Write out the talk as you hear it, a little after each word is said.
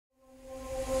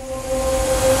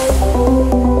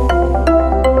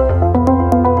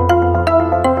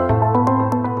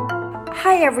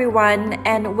everyone,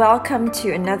 and welcome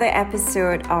to another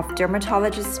episode of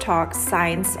Dermatologist Talk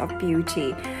Science of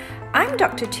Beauty. I'm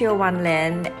Dr. Teo Wan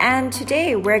Lin, and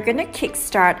today we're going to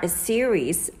kickstart a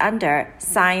series under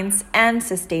Science and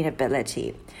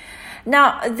Sustainability.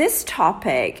 Now, this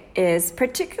topic is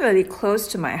particularly close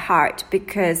to my heart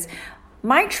because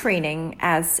my training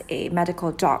as a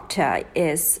medical doctor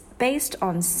is based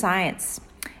on science.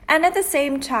 And at the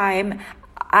same time,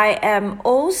 I am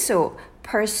also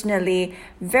personally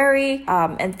very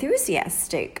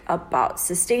enthusiastic about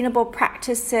sustainable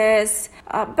practices,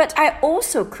 but I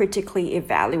also critically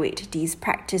evaluate these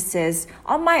practices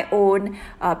on my own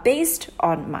based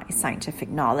on my scientific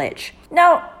knowledge.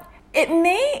 Now, it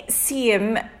may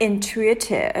seem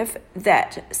intuitive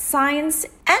that science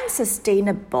and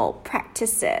sustainable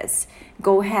practices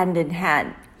go hand in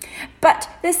hand, but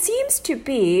there seems to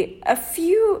be a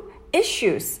few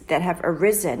issues that have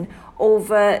arisen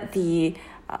over the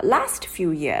last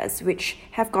few years, which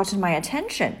have gotten my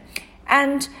attention.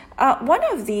 And one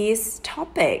of these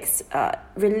topics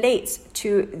relates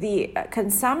to the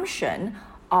consumption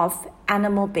of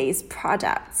animal-based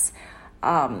products.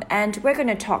 And we're going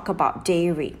to talk about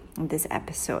dairy in this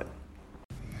episode.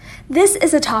 This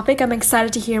is a topic I'm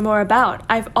excited to hear more about.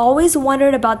 I've always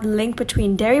wondered about the link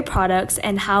between dairy products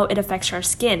and how it affects our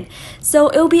skin. So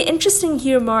it will be interesting to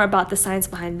hear more about the science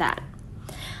behind that.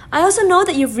 I also know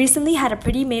that you've recently had a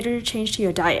pretty major change to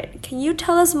your diet. Can you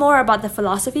tell us more about the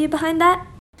philosophy behind that?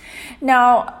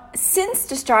 Now, since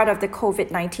the start of the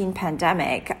COVID-19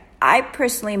 pandemic, I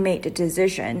personally made the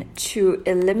decision to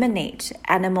eliminate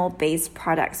animal-based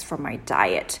products from my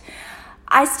diet.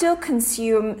 I still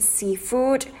consume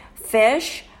seafood,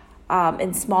 fish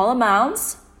in small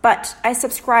amounts, but I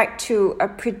subscribe to a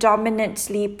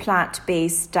predominantly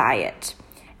plant-based diet.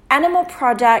 Animal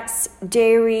products,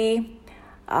 dairy,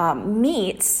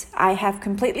 meats, I have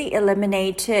completely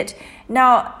eliminated.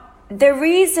 Now, the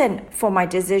reason for my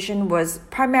decision was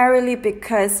primarily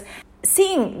because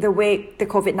seeing the way the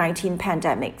COVID-19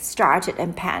 pandemic started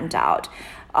and panned out,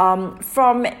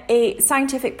 from a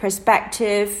scientific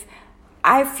perspective,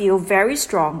 I feel very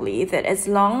strongly that as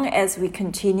long as we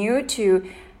continue to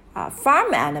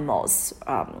farm animals,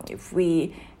 if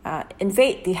we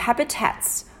invade the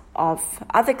habitats of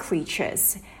other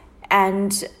creatures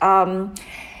and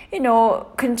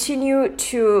continue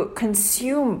to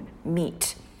consume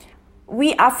meat,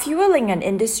 we are fueling an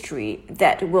industry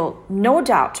that will no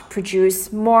doubt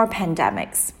produce more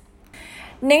pandemics.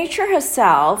 Nature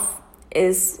herself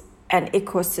is an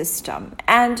ecosystem,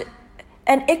 and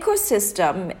an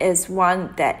ecosystem is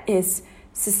one that is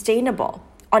sustainable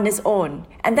on its own,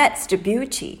 and that's the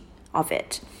beauty of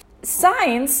it.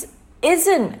 Science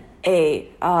isn't a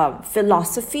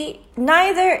philosophy,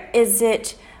 neither is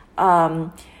it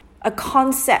a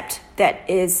concept that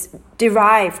is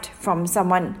derived from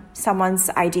someone's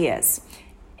ideas.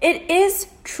 It is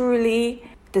truly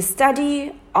the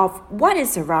study of what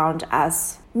is around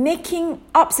us, making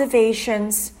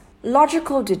observations,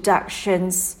 logical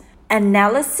deductions,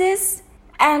 analysis,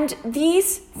 and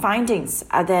these findings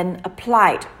are then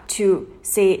applied to,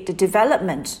 say, the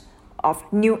development of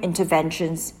new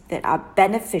interventions that are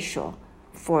beneficial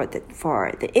for the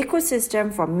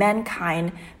ecosystem, for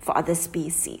mankind, for other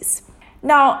species.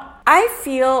 Now, I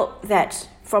feel that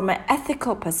from an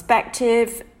ethical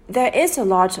perspective, there is a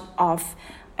lot of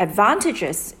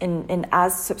advantages in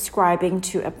us subscribing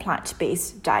to a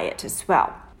plant-based diet as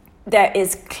well. There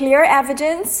is clear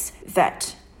evidence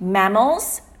that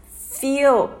mammals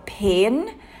feel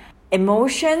pain,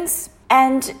 emotions,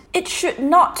 and it should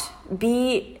not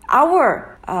be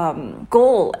our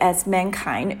goal as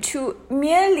mankind to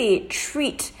merely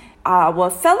treat our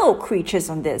fellow creatures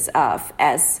on this earth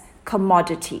as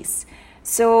commodities.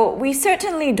 So we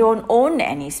certainly don't own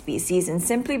any species, and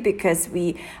simply because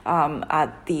we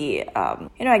are the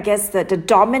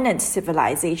dominant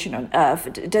civilization on Earth,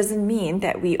 it doesn't mean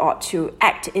that we ought to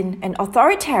act in an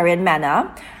authoritarian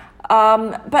manner,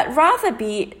 but rather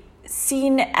be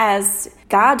seen as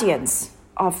guardians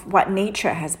of what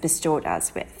nature has bestowed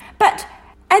us with. But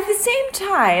at the same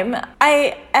time,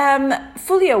 I am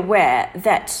fully aware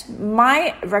that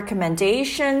my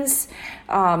recommendations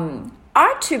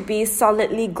are to be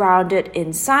solidly grounded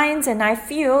in science, and I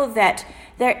feel that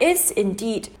there is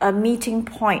indeed a meeting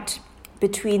point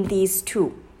between these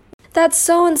two. That's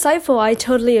so insightful. I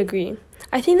totally agree.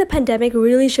 I think the pandemic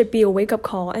really should be a wake-up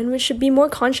call, and we should be more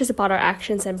conscious about our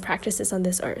actions and practices on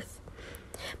this earth.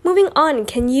 Moving on,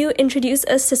 can you introduce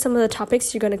us to some of the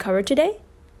topics you're going to cover today?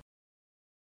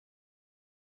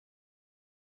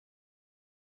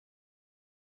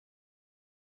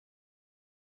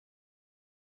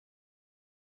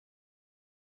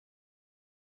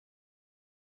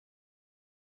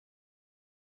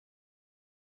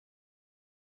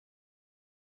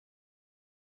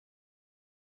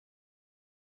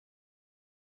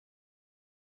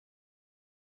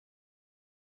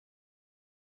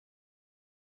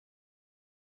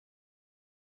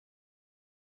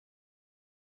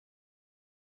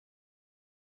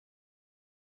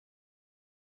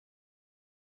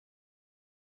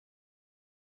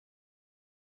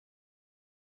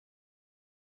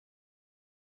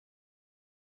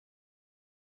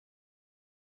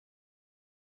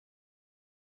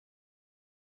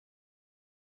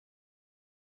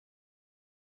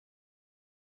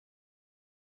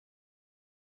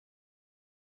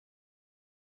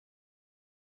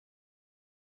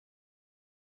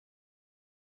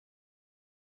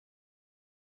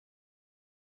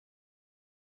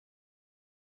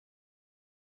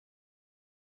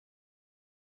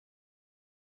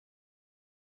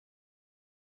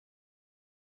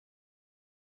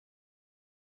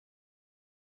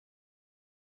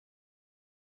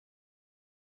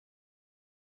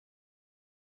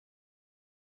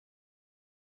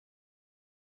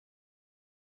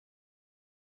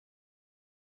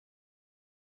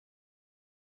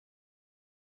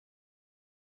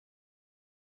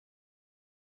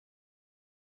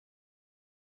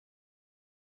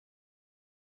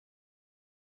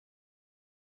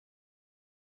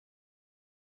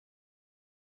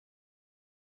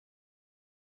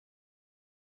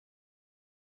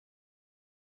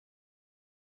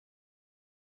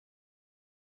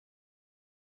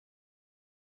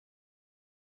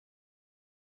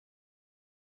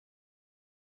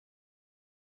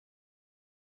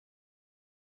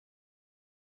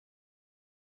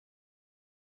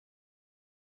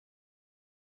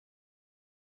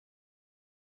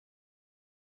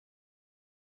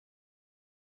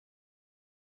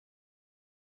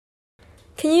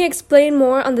 Can you explain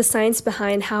more on the science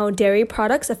behind how dairy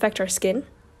products affect our skin?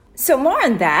 So more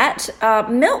on that,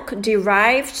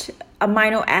 milk-derived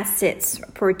amino acids,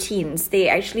 proteins, they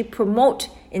actually promote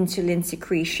insulin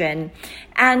secretion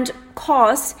and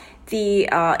cause the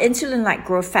insulin-like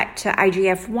growth factor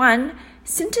IGF-1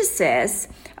 synthesis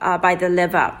by the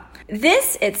liver.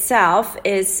 This itself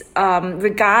is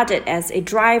regarded as a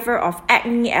driver of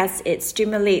acne as it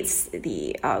stimulates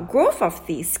the growth of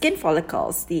the skin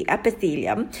follicles, the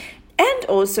epithelium, and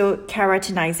also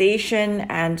keratinization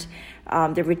and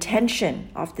the retention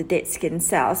of the dead skin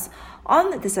cells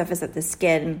on the surface of the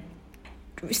skin.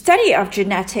 Study of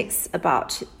genetics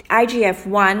about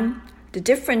IGF-1, the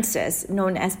differences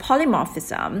known as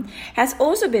polymorphism, has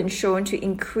also been shown to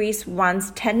increase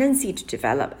one's tendency to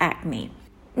develop acne.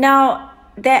 Now,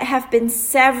 there have been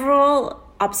several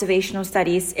observational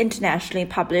studies internationally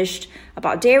published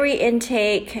about dairy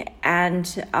intake and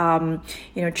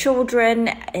children,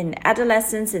 in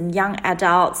adolescents and young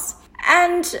adults.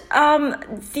 And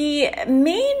the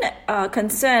main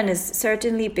concern is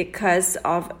certainly because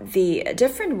of the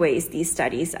different ways these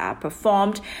studies are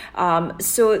performed.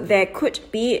 So there could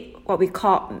be what we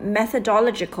call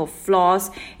methodological flaws,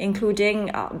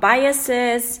 including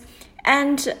biases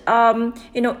and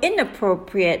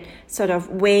inappropriate sort of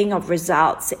weighing of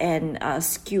results and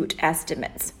skewed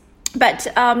estimates. But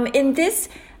in this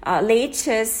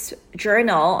latest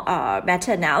journal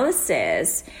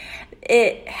meta-analysis,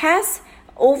 it has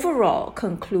overall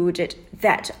concluded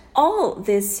that all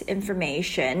this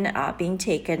information being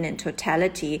taken in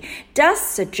totality does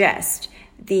suggest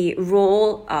the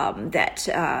role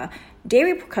that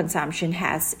dairy consumption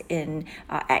has in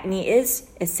acne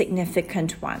is a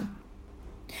significant one.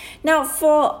 Now,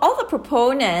 for all the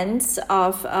proponents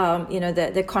of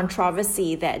the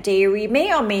controversy that dairy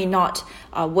may or may not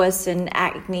worsen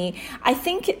acne, I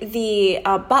think the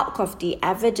bulk of the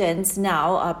evidence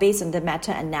now, based on the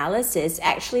meta-analysis,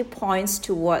 actually points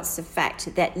towards the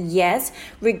fact that yes,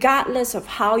 regardless of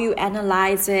how you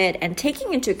analyze it and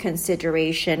taking into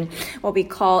consideration what we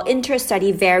call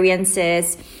inter-study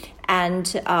variances,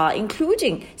 and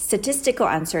including statistical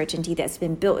uncertainty that's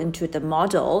been built into the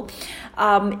model,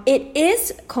 it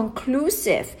is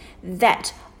conclusive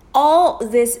that all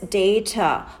this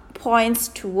data points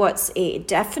towards a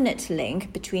definite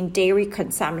link between dairy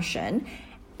consumption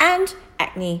and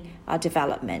acne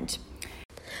development.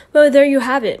 Well, there you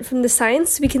have it. From the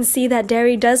science, we can see that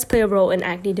dairy does play a role in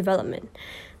acne development.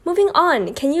 Moving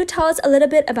on, can you tell us a little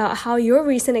bit about how your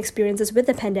recent experiences with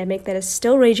the pandemic that is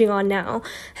still raging on now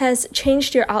has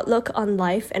changed your outlook on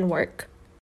life and work?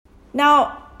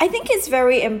 Now, I think it's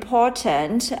very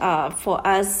important for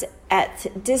us at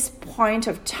this point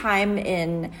of time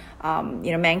in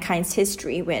mankind's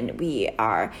history, when we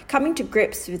are coming to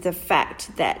grips with the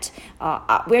fact that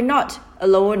we're not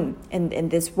alone in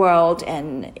this world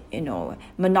and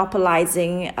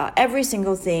monopolizing every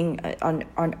single thing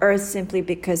on earth simply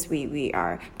because we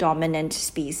are dominant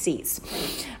species.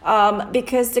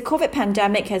 Because the COVID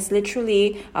pandemic has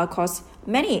literally caused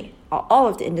all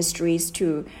of the industries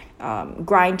to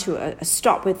grind to a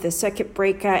stop with the circuit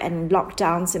breaker and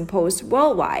lockdowns imposed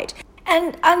worldwide.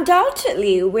 And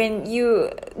undoubtedly, when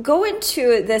you go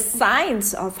into the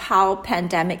science of how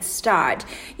pandemics start,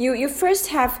 you first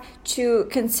have to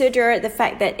consider the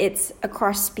fact that it's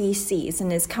across species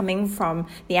and is coming from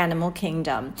the animal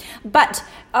kingdom. But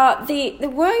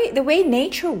the way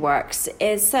nature works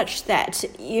is such that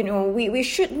we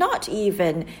should not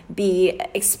even be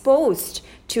exposed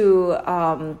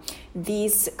to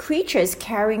these creatures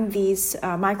carrying these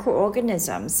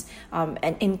microorganisms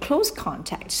and in close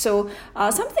contact. So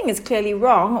something is clearly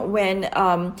wrong when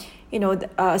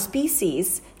a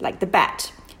species like the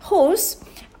bat hosts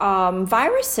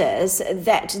viruses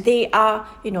that they are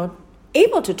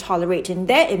able to tolerate in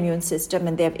their immune system,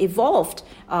 and they have evolved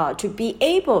to be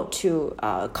able to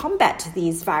combat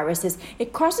these viruses.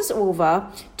 It crosses over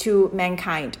to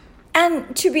mankind.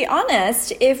 And to be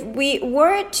honest, if we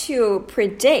were to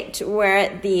predict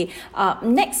where the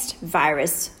next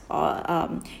virus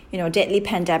or deadly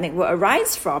pandemic will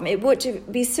arise from, it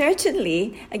would be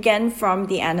certainly again from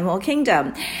the animal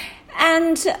kingdom.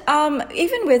 And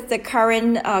even with the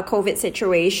current COVID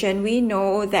situation, we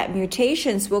know that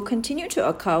mutations will continue to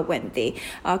occur when they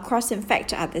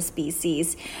cross-infect other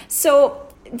species. So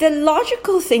the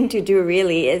logical thing to do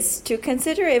really is to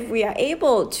consider if we are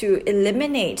able to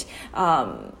eliminate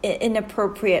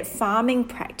inappropriate farming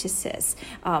practices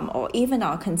or even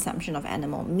our consumption of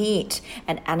animal meat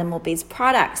and animal-based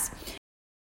products.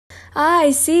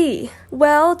 I see.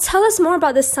 Well, tell us more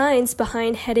about the science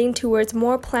behind heading towards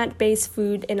more plant-based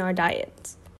food in our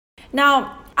diets.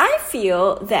 Now, I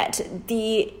feel that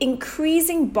the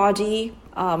increasing body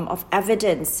of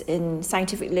evidence in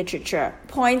scientific literature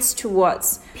points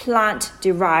towards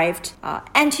plant-derived,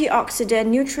 antioxidant,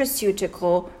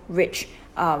 nutraceutical-rich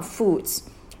foods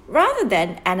rather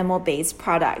than animal-based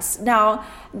products. Now,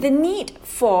 the need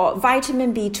for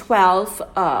vitamin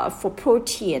B12 for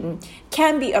protein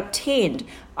can be obtained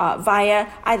via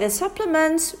either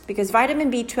supplements, because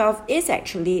vitamin B12 is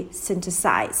actually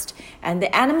synthesized. And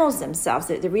the animals themselves,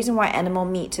 the reason why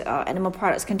animal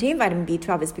products contain vitamin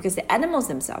B12 is because the animals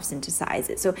themselves synthesize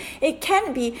it. So it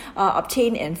can be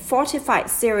obtained in fortified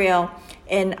cereal,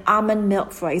 in almond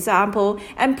milk, for example.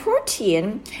 And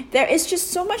protein, there is just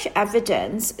so much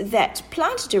evidence that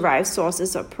plant-derived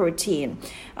sources of protein,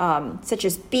 such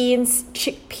as beans,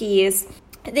 chickpeas,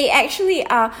 they actually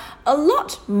are a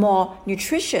lot more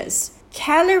nutritious,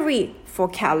 calorie for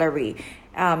calorie,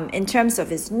 in terms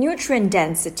of its nutrient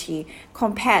density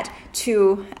compared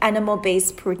to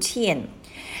animal-based protein.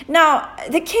 Now,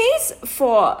 the case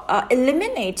for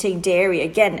eliminating dairy,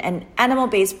 again, an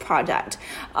animal-based product,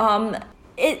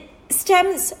 it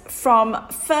stems from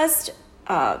first,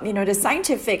 the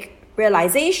scientific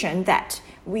realization that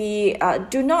we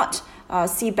do not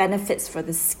see benefits for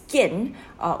the skin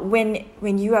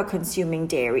when you are consuming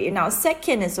dairy. Now,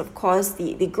 second is, of course,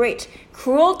 the great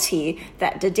cruelty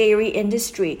that the dairy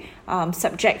industry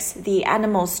subjects the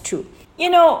animals to.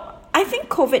 I think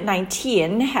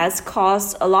COVID-19 has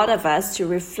caused a lot of us to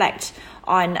reflect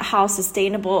on how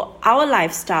sustainable our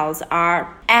lifestyles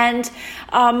are. And,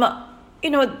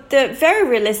 the very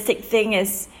realistic thing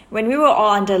is, when we were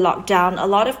all under lockdown, a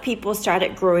lot of people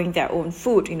started growing their own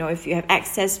food. If you have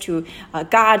access to a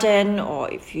garden or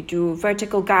if you do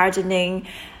vertical gardening,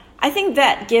 I think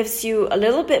that gives you a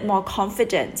little bit more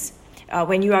confidence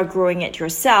when you are growing it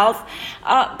yourself.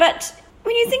 But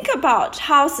when you think about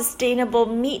how sustainable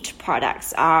meat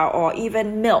products are, or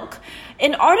even milk,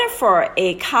 in order for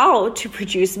a cow to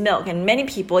produce milk, and many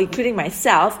people, including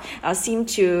myself, seem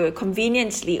to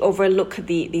conveniently overlook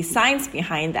the science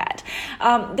behind that,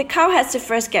 the cow has to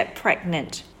first get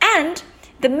pregnant. And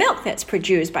the milk that's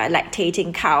produced by a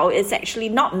lactating cow is actually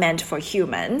not meant for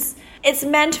humans. It's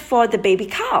meant for the baby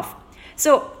calf.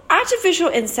 So artificial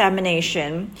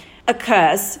insemination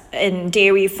occurs in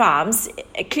dairy farms,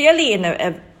 clearly in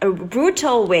a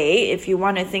brutal way. If you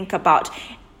want to think about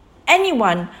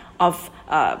anyone of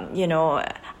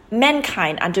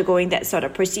mankind undergoing that sort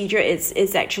of procedure,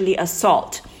 is actually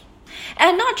assault.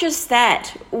 And not just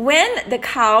that, when the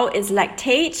cow is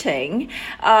lactating,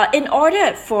 in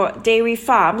order for dairy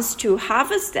farms to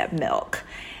harvest that milk,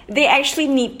 they actually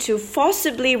need to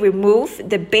forcibly remove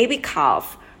the baby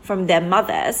calf from their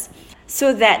mothers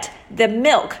so that the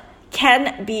milk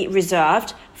can be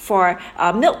reserved for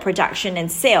milk production and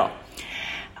sale.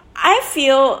 I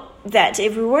feel that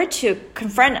if we were to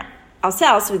confront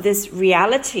ourselves with this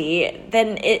reality,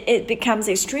 then it becomes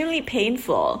extremely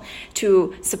painful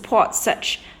to support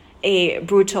such a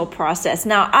brutal process.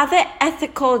 Now, are there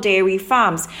ethical dairy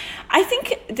farms? I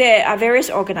think there are various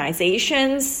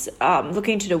organizations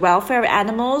looking to the welfare of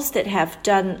animals that have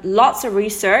done lots of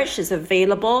research. It's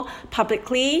available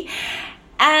publicly.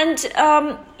 And,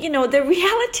 the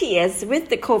reality is, with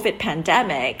the COVID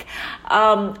pandemic,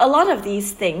 a lot of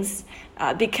these things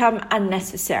become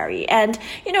unnecessary. And,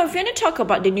 if you're going to talk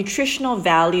about the nutritional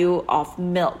value of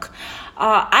milk,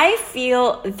 I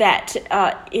feel that,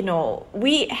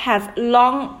 we have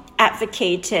long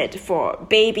advocated for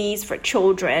babies, for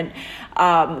children,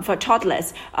 for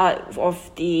toddlers,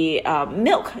 of the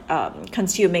milk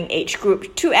consuming age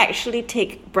group to actually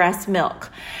take breast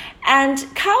milk. And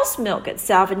cow's milk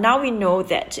itself, and now we know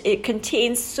that it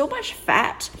contains so much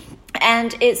fat,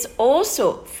 and it's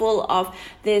also full of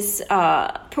these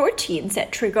proteins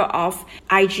that trigger off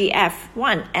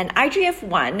IGF-1. And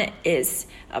IGF-1 is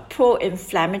a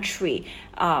pro-inflammatory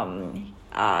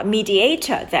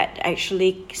mediator that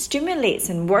actually stimulates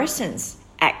and worsens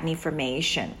acne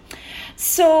formation.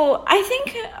 So I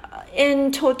think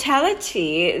in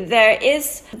totality, there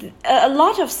is a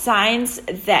lot of science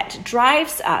that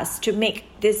drives us to make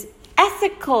this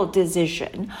ethical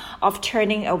decision of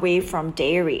turning away from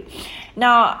dairy.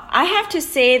 Now, I have to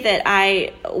say that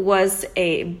I was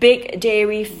a big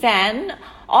dairy fan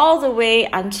all the way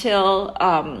until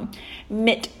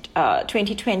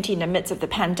mid-2020, in the midst of the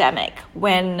pandemic,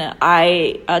 when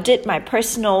I did my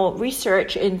personal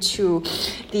research into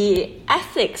the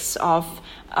ethics of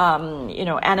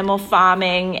animal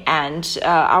farming and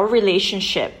our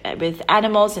relationship with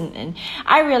animals. And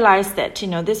I realized that,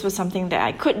 this was something that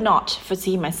I could not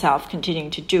foresee myself continuing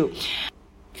to do.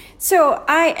 So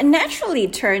I naturally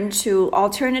turned to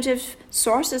alternative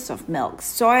sources of milk,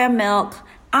 soya milk,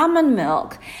 almond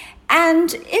milk.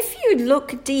 And if you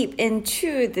look deep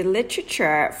into the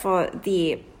literature for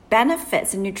the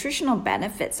benefits and nutritional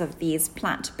benefits of these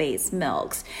plant-based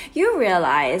milks, you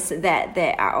realize that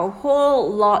there are a whole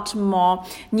lot more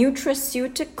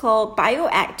nutraceutical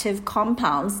bioactive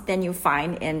compounds than you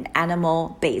find in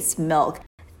animal-based milk.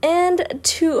 And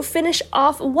to finish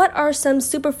off, what are some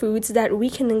superfoods that we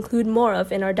can include more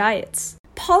of in our diets?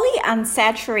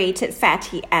 Polyunsaturated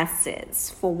fatty acids,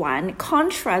 for one,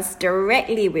 contrast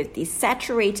directly with the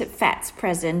saturated fats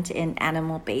present in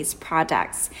animal-based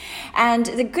products. And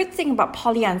the good thing about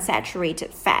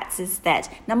polyunsaturated fats is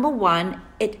that, number one,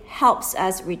 it helps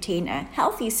us retain a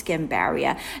healthy skin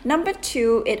barrier. Number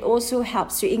two, it also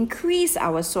helps to increase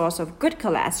our source of good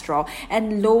cholesterol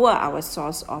and lower our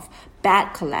source of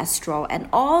bad cholesterol. And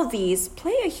all these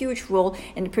play a huge role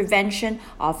in the prevention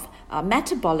of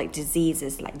metabolic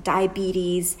diseases like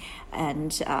diabetes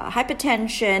and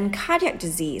hypertension, cardiac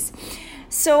disease.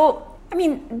 So,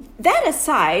 that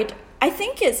aside, I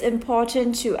think it's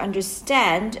important to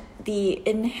understand the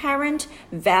inherent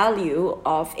value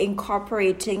of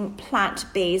incorporating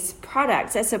plant-based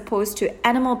products as opposed to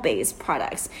animal-based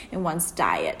products in one's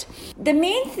diet. The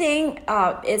main thing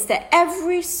is that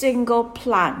every single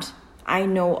plant I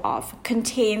know of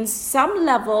contains some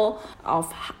level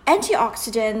of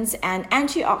antioxidants, and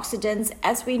antioxidants,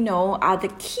 as we know, are the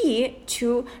key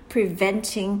to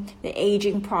preventing the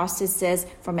aging processes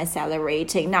from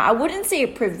accelerating. Now, I wouldn't say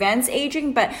it prevents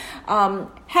aging, but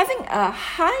having a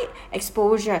high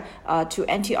exposure to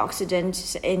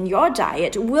antioxidants in your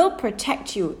diet will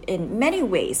protect you in many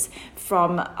ways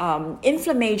from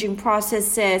inflammation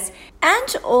processes,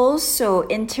 and also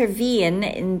intervene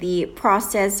in the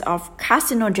process of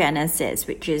carcinogenesis,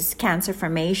 which is cancer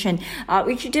formation,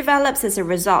 which develops as a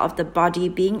result of the body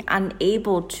being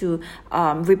unable to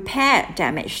repair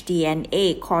damaged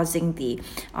DNA, causing the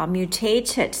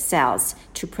mutated cells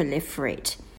to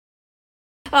proliferate.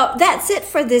 That's it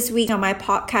for this week on my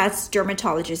podcast,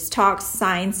 Dermatologist Talks,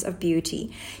 Science of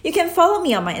Beauty. You can follow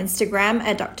me on my Instagram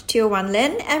at Dr. Teo Wan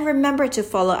Lin, and remember to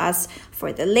follow us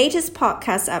for the latest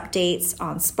podcast updates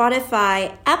on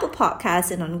Spotify, Apple Podcasts,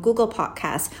 and on Google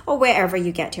Podcasts, or wherever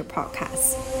you get your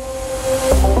podcasts.